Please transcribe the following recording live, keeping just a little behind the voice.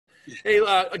Hey,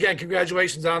 again,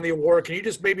 congratulations on the award. Can you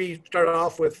just maybe start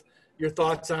off with your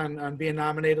thoughts on being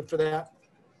nominated for that?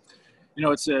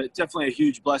 It's definitely a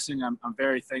huge blessing. I'm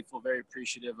very thankful, very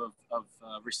appreciative of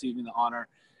receiving the honor,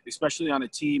 especially on a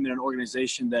team and an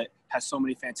organization that has so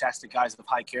many fantastic guys of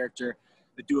high character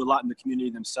that do a lot in the community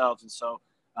themselves. And so,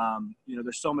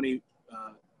 there's so many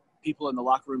people in the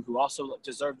locker room who also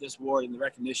deserve this award and the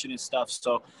recognition and stuff.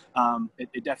 So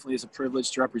it definitely is a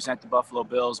privilege to represent the Buffalo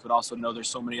Bills, but also know there's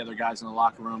so many other guys in the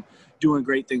locker room doing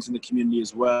great things in the community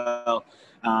as well.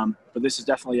 But this is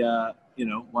definitely,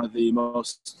 one of the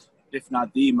most, if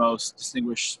not the most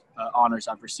distinguished honors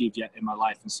I've received yet in my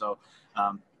life. And so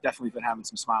definitely been having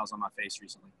some smiles on my face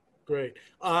recently. Great.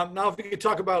 Now, if we could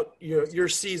talk about your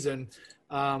season.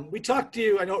 We talked to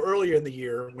you, I know, earlier in the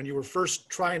year when you were first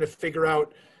trying to figure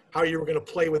out how you were going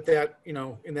to play with that,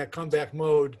 in that comeback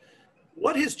mode.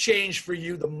 What has changed for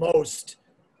you the most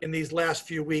in these last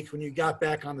few weeks when you got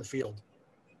back on the field?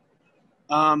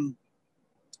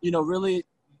 Really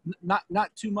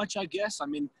not too much, I guess. I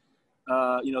mean,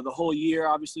 the whole year,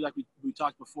 obviously, like we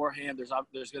talked beforehand, there's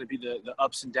going to be the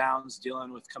ups and downs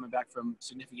dealing with coming back from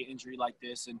significant injury like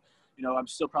this. And, I'm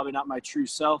still probably not my true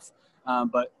self,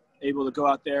 but able to go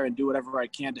out there and do whatever I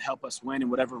can to help us win in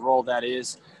whatever role that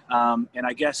is. And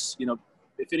I guess,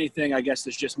 if anything, I guess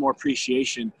there's just more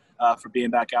appreciation for being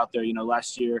back out there.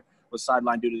 Last year was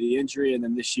sidelined due to the injury. And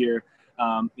then this year,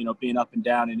 being up and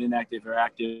down and inactive or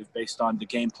active based on the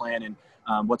game plan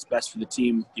and what's best for the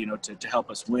team, to help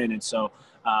us win. And so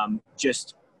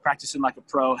just practicing like a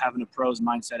pro, having a pro's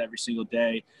mindset every single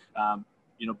day,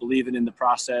 believing in the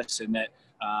process and that,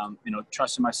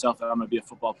 trusting myself that I'm going to be a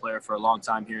football player for a long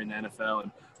time here in the NFL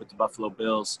and with the Buffalo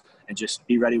Bills, and just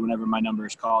be ready whenever my number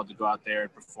is called to go out there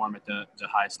and perform at the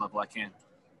highest level I can.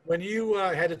 When you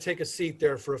had to take a seat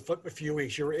there for a few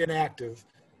weeks, you were inactive.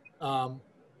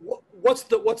 What's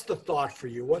the thought for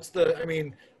you?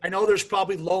 I know there's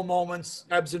probably low moments,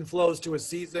 ebbs and flows to a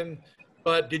season,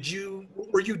 but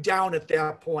were you down at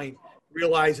that point,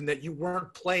 realizing that you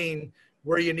weren't playing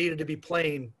where you needed to be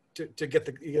playing to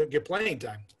get playing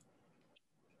time?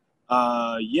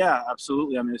 Yeah,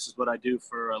 absolutely. I mean, this is what I do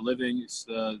for a living. It's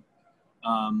the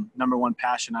number one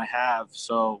passion I have.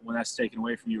 So when that's taken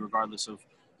away from you, regardless of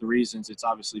the reasons, it's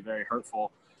obviously very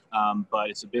hurtful. But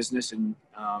it's a business, and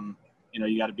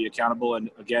you got to be accountable.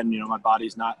 And again, my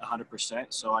body's not 100%,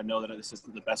 so I know that this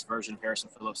isn't the best version of Harrison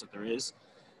Phillips that there is.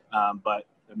 But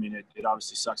I mean, it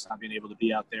obviously sucks not being able to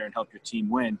be out there and help your team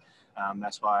win.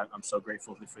 That's why I'm so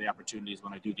grateful for the opportunities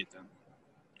when I do get them.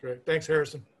 Great. Thanks,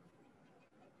 Harrison.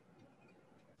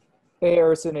 Hey,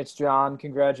 Harrison, it's John.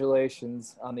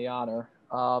 Congratulations on the honor.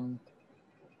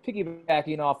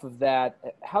 Piggybacking off of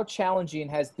that, how challenging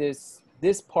has this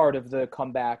part of the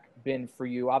comeback been for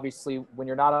you? Obviously, when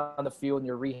you're not on the field and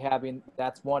you're rehabbing,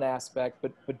 that's one aspect,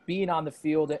 but being on the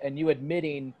field and you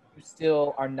admitting you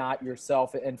still are not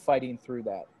yourself and fighting through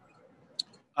that.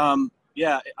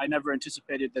 Yeah, I never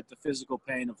anticipated that the physical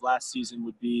pain of last season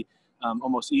would be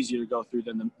almost easier to go through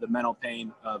than the mental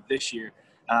pain of this year.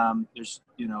 It's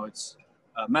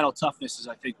mental toughness is,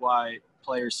 I think, why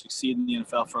players succeed in the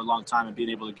NFL for a long time, and being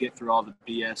able to get through all the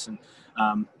BS and,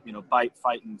 bite,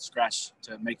 fight, and scratch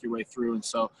to make your way through. And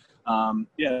so,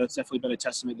 it's definitely been a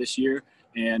testament this year,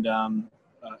 and,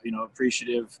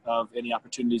 appreciative of any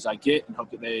opportunities I get, and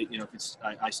hope that they,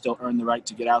 I still earn the right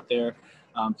to get out there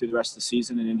through the rest of the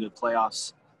season and into the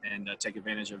playoffs, and take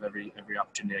advantage of every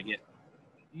opportunity I get.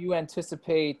 You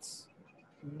anticipate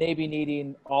maybe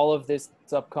needing all of this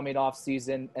upcoming off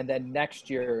season, and then next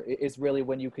year is really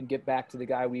when you can get back to the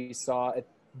guy we saw at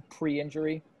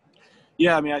pre-injury?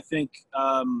 Yeah, I mean, I think,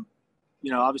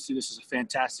 obviously this is a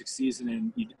fantastic season,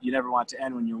 and you never want it to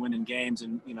end when you're winning games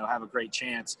and, have a great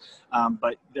chance.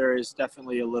 But there is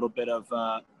definitely a little bit of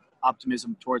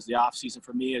optimism towards the off season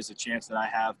for me, as a chance that I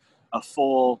have a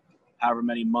full, however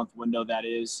many month window that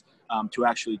is, to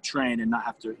actually train and not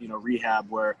have to, rehab,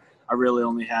 where I really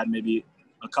only had maybe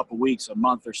a couple weeks, a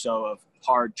month or so of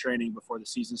hard training before the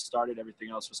season started.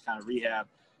 Everything else was kind of rehab,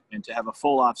 and to have a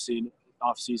full off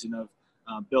season of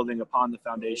building upon the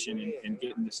foundation and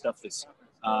getting the stuff that's,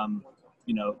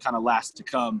 kind of last to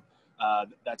come.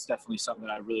 That's definitely something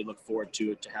that I really look forward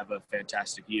to have a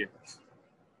fantastic year.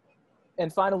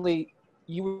 And finally,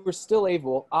 you were still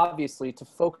able, obviously, to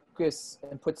focus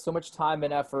and put so much time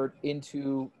and effort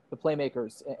into the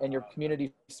playmakers and your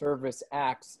community service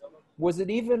acts. Was it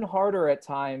even harder at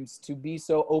times to be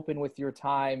so open with your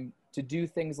time to do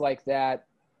things like that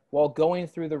while going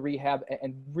through the rehab,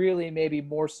 and really maybe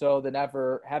more so than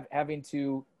ever having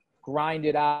to grind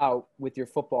it out with your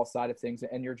football side of things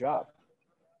and your job?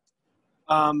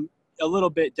 A little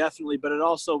bit, definitely, but it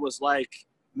also was like,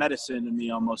 medicine to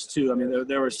me almost too. I mean,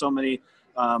 there were so many,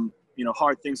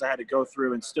 hard things I had to go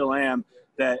through and still am,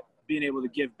 that being able to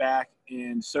give back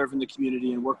and serve in the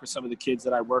community and work with some of the kids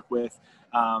that I work with,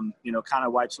 kind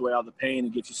of wipes away all the pain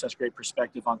and gives you such great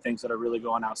perspective on things that are really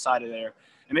going outside of there.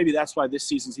 And maybe that's why this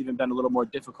season's even been a little more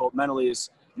difficult mentally is,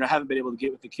 I haven't been able to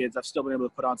get with the kids. I've still been able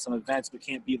to put on some events, but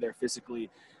can't be there physically.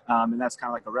 And that's kind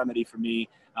of like a remedy for me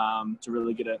to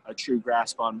really get a true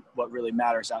grasp on what really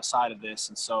matters outside of this.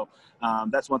 And so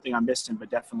that's one thing I'm missing, but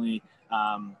definitely,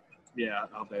 I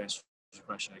hope that answers your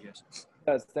question, I guess.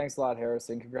 Yes, thanks a lot,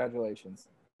 Harrison. Congratulations.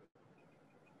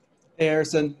 Hey,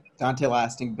 Harrison. Dante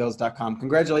Lasting, Bills.com.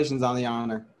 Congratulations on the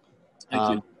honor.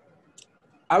 Thank you.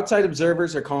 Outside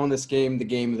observers are calling this game the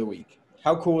game of the week.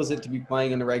 How cool is it to be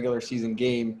playing in a regular season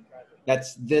game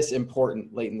that's this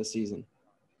important late in the season?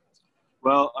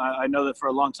 Well, I know that for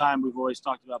a long time we've always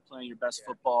talked about playing your best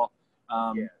football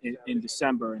in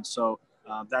December. And so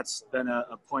that's been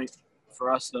a point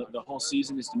for us the whole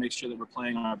season, is to make sure that we're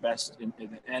playing our best in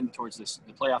the end towards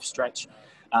the playoff stretch.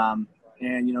 And,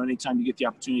 anytime you get the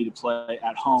opportunity to play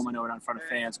at home, I know we're not in front of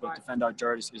fans, but defend our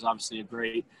dirt is obviously a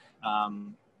great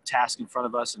task in front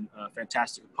of us, and a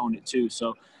fantastic opponent too.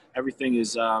 So everything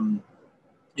is,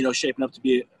 shaping up to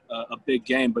be a big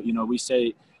game. But, we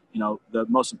say, the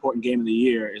most important game of the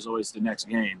year is always the next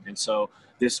game. And so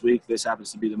this week, this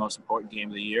happens to be the most important game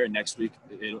of the year. And next week,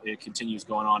 it continues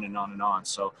going on and on and on.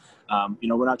 So,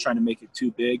 we're not trying to make it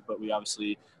too big, but we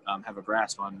obviously have a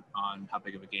grasp on how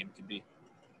big of a game it can be.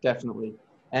 Definitely.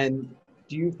 And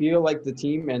do you feel like the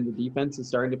team and the defense is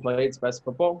starting to play its best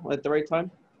football at the right time?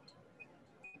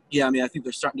 Yeah, I think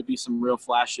there's starting to be some real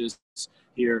flashes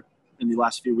here in the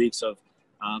last few weeks of,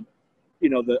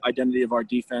 the identity of our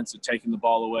defense of taking the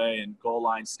ball away and goal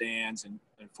line stands and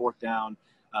fourth down,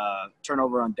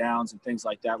 turnover on downs and things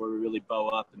like that, where we really bow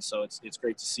up. And so it's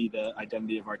great to see the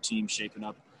identity of our team shaping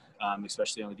up,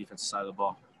 especially on the defensive side of the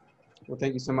ball. Well,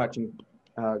 thank you so much, and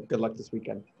good luck this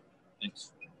weekend.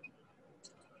 Thanks.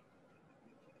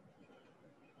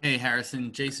 Hey,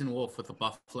 Harrison. Jason Wolf with the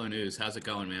Buffalo News. How's it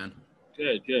going, man?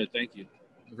 Good. Thank you.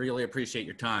 Really appreciate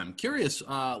your time. Curious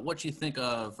what you think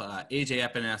of AJ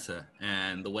Epenesa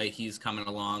and the way he's coming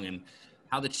along, and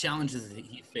how the challenges that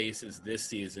he faces this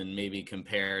season maybe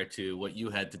compare to what you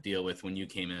had to deal with when you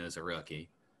came in as a rookie.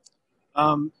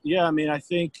 I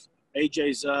think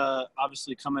AJ's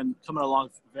obviously coming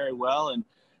along very well,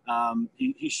 and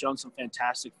he's shown some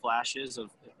fantastic flashes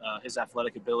of his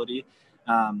athletic ability.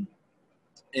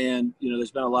 And,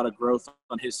 there's been a lot of growth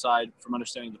on his side from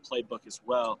understanding the playbook as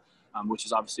well, which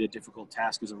is obviously a difficult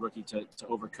task as a rookie to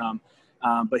overcome.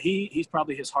 But he's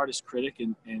probably his hardest critic,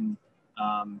 and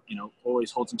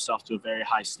always holds himself to a very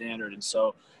high standard. And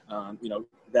so,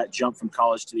 that jump from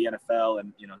college to the NFL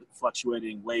and,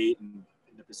 fluctuating weight and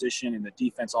the position and the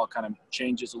defense all kind of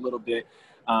changes a little bit.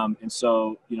 And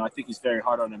so, I think he's very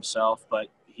hard on himself, but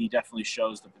he definitely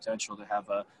shows the potential to have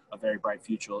a very bright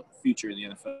future in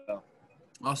the NFL.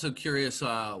 Also curious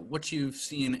what you've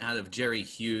seen out of Jerry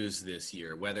Hughes this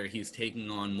year, whether he's taking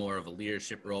on more of a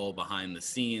leadership role behind the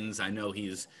scenes. I know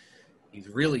he's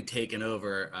really taken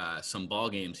over some ball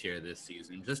games here this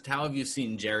season. Just how have you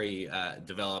seen Jerry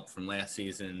develop from last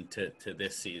season to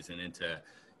this season into,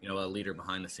 a leader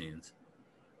behind the scenes?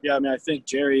 Yeah, I think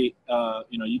Jerry,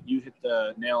 you hit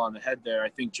the nail on the head there. I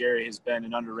think Jerry has been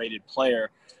an underrated player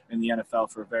in the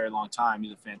NFL for a very long time.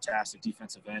 He's a fantastic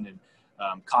defensive end, and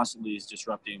constantly is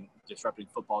disrupting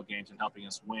football games and helping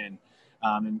us win.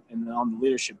 And on the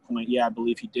leadership point, I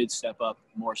believe he did step up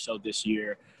more so this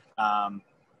year.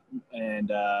 And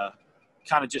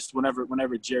kind of just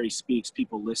whenever Jerry speaks,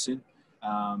 people listen.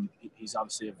 He's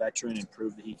obviously a veteran and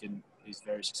proved that he's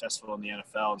very successful in the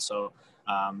NFL. And so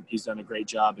he's done a great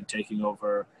job in taking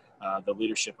over the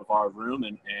leadership of our room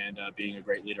and being a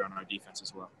great leader on our defense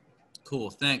as well. Cool.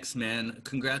 Thanks, man.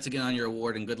 Congrats again on your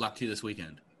award, and good luck to you this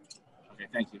weekend. Okay,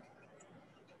 thank you.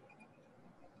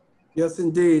 Yes,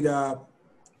 indeed.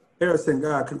 Harrison,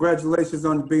 congratulations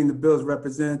on being the Bills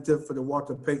representative for the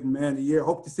Walter Payton Man of the Year.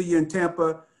 Hope to see you in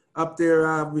Tampa, up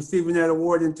there receiving that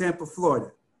award in Tampa,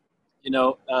 Florida.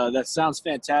 That sounds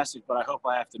fantastic, but I hope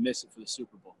I have to miss it for the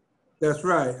Super Bowl. That's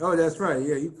right. Oh, that's right.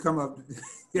 Yeah, you come up.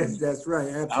 Yes, that's right.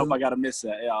 Absolutely. I hope I got to miss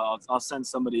that. Yeah, I'll send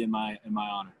somebody in my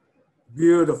honor.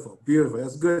 Beautiful.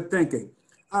 That's good thinking.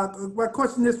 My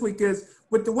question this week is,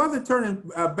 with the weather turning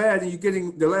bad and you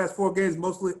getting the last 4 games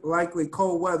mostly likely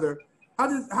cold weather,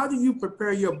 how do you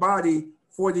prepare your body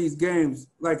for these games?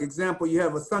 Like example, you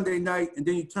have a Sunday night and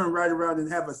then you turn right around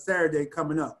and have a Saturday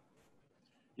coming up.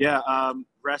 Yeah,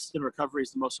 rest and recovery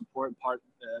is the most important part,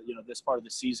 this part of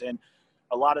the season.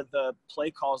 A lot of the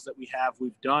play calls that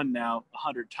we've done now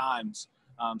 100 times.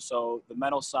 So the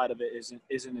mental side of it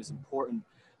isn't as important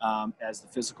as the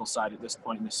physical side at this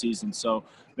point in the season. So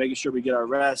making sure we get our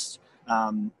rest,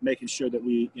 making sure that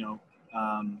we,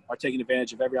 are taking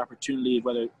advantage of every opportunity,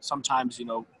 whether sometimes,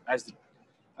 as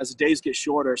the days get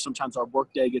shorter, sometimes our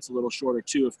work day gets a little shorter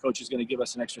too. If coach is going to give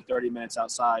us an extra 30 minutes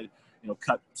outside,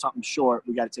 cut something short,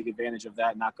 we got to take advantage of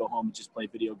that and not go home and just play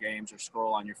video games or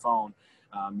scroll on your phone.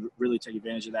 Really take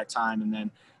advantage of that time. And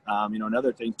then,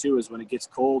 another thing too is when it gets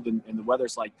cold and the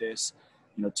weather's like this,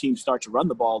 teams start to run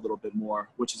the ball a little bit more,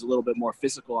 which is a little bit more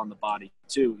physical on the body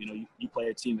too. You play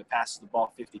a team that passes the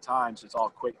ball 50 times. It's all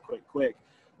quick.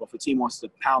 Well, if a team wants to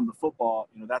pound the football,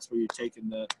 that's where you're taking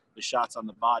the shots on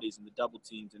the bodies and the double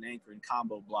teams and anchor and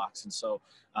combo blocks. And so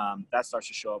that starts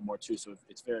to show up more too. So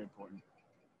it's very important.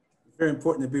 Very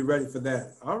important to be ready for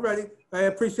that. All righty. I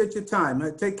appreciate your time.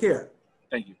 Take care.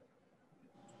 Thank you.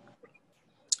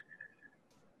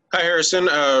 Hi, Harrison.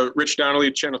 Rich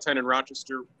Donnelly, Channel 10 in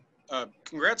Rochester.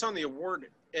 Congrats on the award.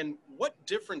 And what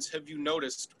difference have you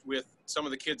noticed with some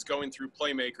of the kids going through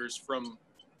Playmakers from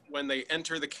when they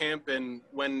enter the camp and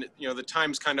when, the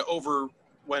time's kind of over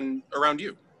when around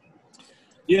you?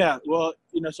 Yeah, well,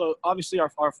 so obviously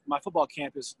my football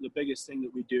camp is the biggest thing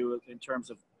that we do in terms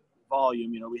of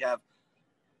volume. We have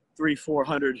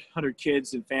 300-400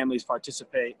 kids and families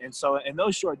participate. And so in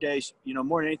those short days,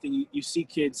 more than anything, you see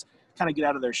kids kind of get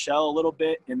out of their shell a little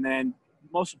bit. And then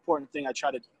most important thing, I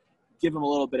try to give them a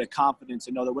little bit of confidence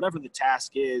and know that whatever the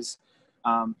task is,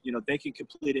 they can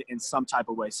complete it in some type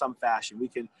of way, some fashion. We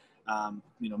can,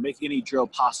 make any drill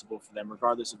possible for them,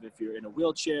 regardless of if you're in a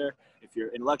wheelchair, if you're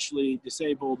intellectually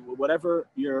disabled, whatever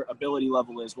your ability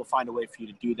level is, we'll find a way for you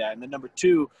to do that. And then number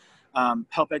two,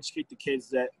 help educate the kids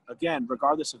that, again,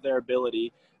 regardless of their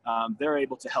ability, they're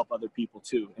able to help other people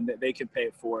too, and that they can pay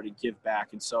it forward and give back.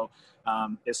 And so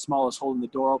as small as holding the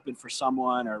door open for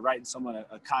someone or writing someone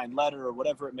a kind letter or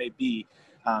whatever it may be,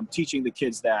 teaching the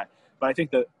kids that. But I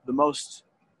think the most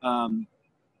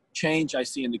change I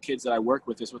see in the kids that I work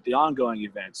with is with the ongoing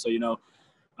events. So,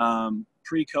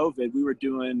 pre-COVID, we were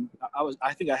doing,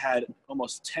 I think I had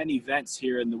almost 10 events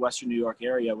here in the Western New York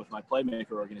area with my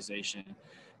Playmaker organization.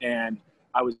 And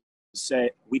I would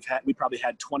say we probably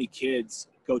had 20 kids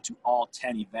go to all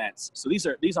 10 events. So these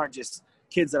aren't just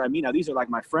kids that I meet now. These are like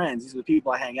my friends. These are the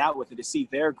people I hang out with, and to see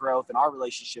their growth and our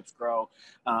relationships grow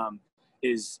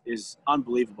is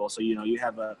unbelievable. So, you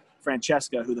have a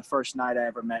Francesca who the first night I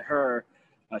ever met her,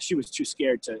 she was too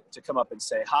scared to come up and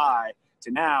say hi,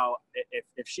 to now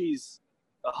if she's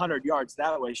 100 yards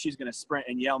that way, she's going to sprint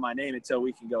and yell my name until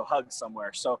we can go hug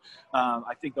somewhere. So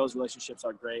I think those relationships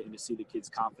are great, and to see the kids'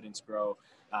 confidence grow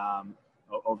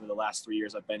over the last 3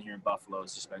 years I've been here in Buffalo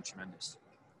has just been tremendous.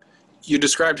 You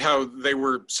described how they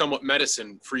were somewhat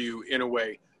medicine for you in a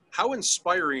way. How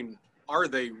inspiring are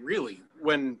they really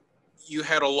when you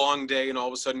had a long day and all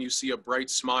of a sudden you see a bright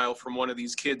smile from one of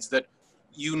these kids that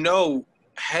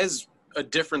has a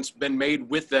difference been made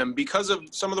with them because of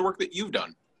some of the work that you've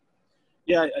done?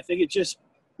 Yeah, I think it just,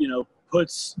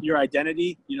 puts your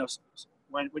identity,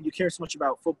 when you care so much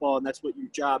about football and that's what your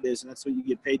job is and that's what you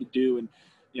get paid to do. And,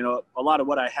 a lot of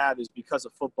what I have is because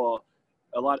of football.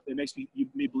 It makes me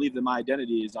believe that my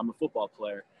identity is I'm a football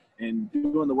player, and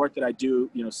doing the work that I do,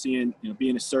 seeing,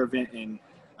 being a servant and,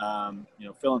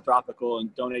 philanthropical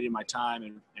and donating my time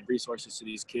and resources to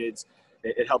these kids,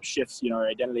 it helps shift, our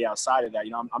identity outside of that.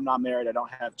 I'm not married. I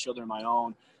don't have children of my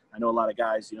own. I know a lot of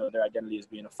guys, their identity is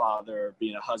being a father or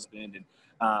being a husband.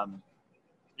 And,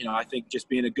 I think just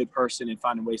being a good person and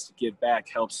finding ways to give back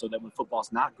helps, so that when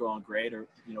football's not growing great, or,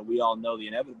 we all know the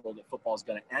inevitable that football is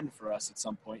going to end for us at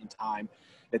some point in time,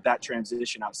 that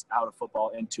transition out of football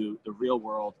into the real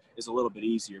world is a little bit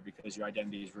easier because your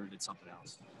identity is rooted in something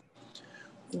else.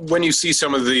 When you see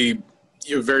some of the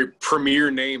very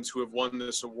premier names who have won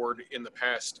this award in the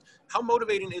past, how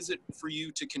motivating is it for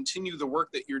you to continue the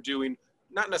work that you're doing,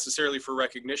 not necessarily for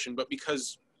recognition, but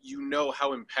because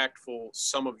how impactful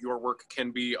some of your work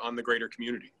can be on the greater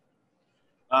community?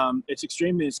 It's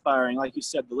extremely inspiring. Like you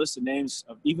said, the list of names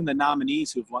of even the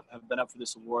nominees who have been up for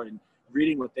this award, and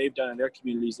reading what they've done in their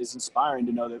communities is inspiring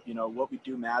to know that, what we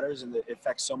do matters and that it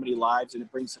affects so many lives, and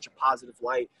it brings such a positive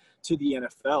light to the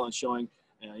NFL and showing,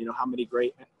 how many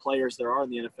great players there are in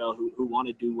the NFL who want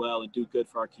to do well and do good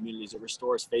for our communities. It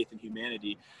restores faith in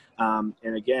humanity.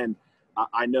 And again,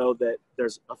 I know that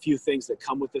there's a few things that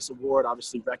come with this award,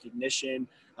 obviously recognition.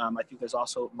 I think there's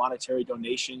also monetary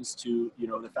donations to,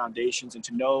 the foundations, and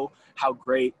to know how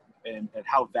great and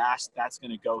how vast that's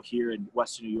going to go here in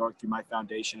Western New York through my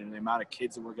foundation, and the amount of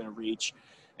kids that we're going to reach,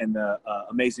 and the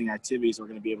amazing activities we're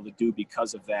going to be able to do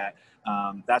because of that.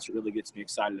 That's what really gets me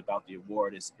excited about the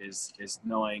award is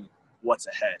knowing what's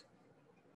ahead.